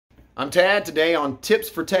I'm Tad. Today on Tips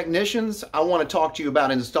for Technicians, I want to talk to you about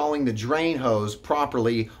installing the drain hose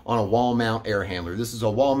properly on a wall mount air handler. This is a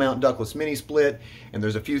wall mount ductless mini split, and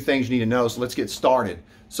there's a few things you need to know, so let's get started.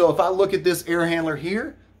 So if I look at this air handler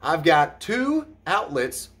here, I've got two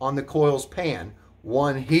outlets on the coil's pan.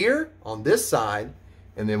 One here on this side,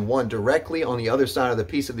 and then one directly on the other side of the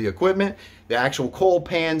piece of the equipment. The actual coil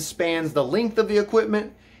pan spans the length of the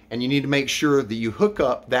equipment, and you need to make sure that you hook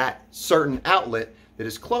up that certain outlet that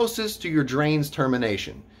is closest to your drain's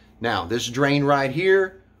termination. Now, this drain right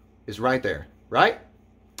here is right there, right?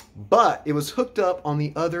 But it was hooked up on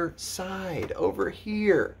the other side over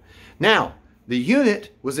here. Now, the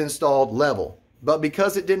unit was installed level, but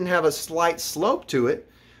because it didn't have a slight slope to it,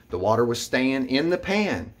 the water was staying in the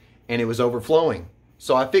pan and it was overflowing.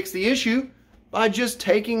 So I fixed the issue by just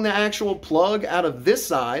taking the actual plug out of this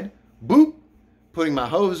side, boop, putting my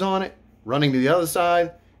hose on it, running to the other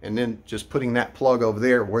side, and then just putting that plug over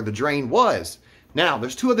there where the drain was. Now,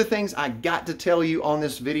 there's two other things I got to tell you on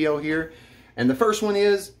this video here. And the first one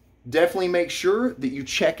is definitely make sure that you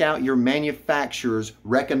check out your manufacturer's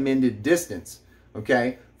recommended distance,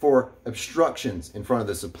 okay, for obstructions in front of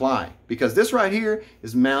the supply. Because this right here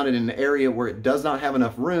is mounted in an area where it does not have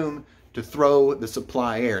enough room to throw the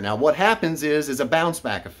supply air. Now, what happens is a bounce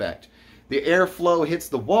back effect. The airflow hits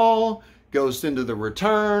the wall, goes into the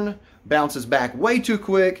return, bounces back way too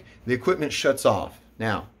quick, the equipment shuts off.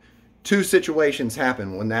 Now, two situations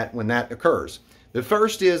happen when that occurs. The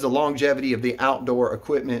first is the longevity of the outdoor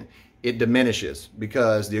equipment. It diminishes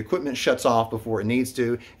because the equipment shuts off before it needs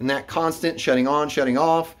to, and that constant shutting on, shutting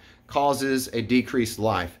off causes a decreased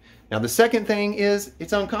life. Now, the second thing is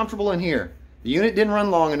it's uncomfortable in here. The unit didn't run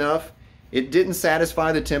long enough. It didn't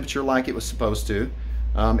satisfy the temperature like it was supposed to.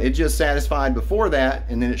 It just satisfied before that,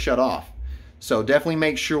 and then it shut off. So definitely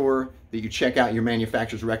make sure that you check out your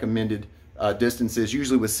manufacturer's recommended distances.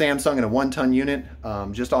 Usually with Samsung and a 1-ton unit,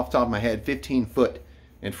 just off the top of my head, 15 foot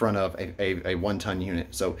in front of a 1-ton unit.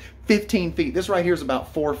 So 15 feet. This right here is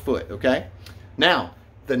about 4 foot, okay? Now,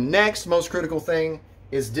 the next most critical thing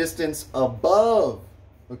is distance above,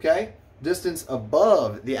 okay? Distance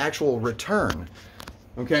above the actual return,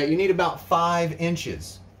 okay? You need about 5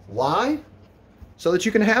 inches. Why? So that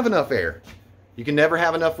you can have enough air. You can never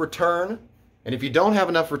have enough return. And if you don't have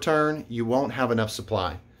enough return, you won't have enough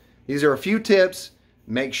supply. These are a few tips.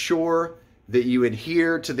 Make sure that you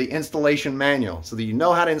adhere to the installation manual so that you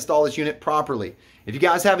know how to install this unit properly. If you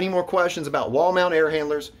guys have any more questions about wall mount air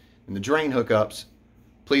handlers and the drain hookups,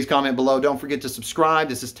 please comment below. Don't forget to subscribe.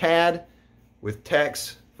 This is Tad with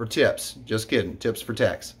Techs for Tips. Just kidding. Tips for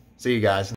Techs. See you guys.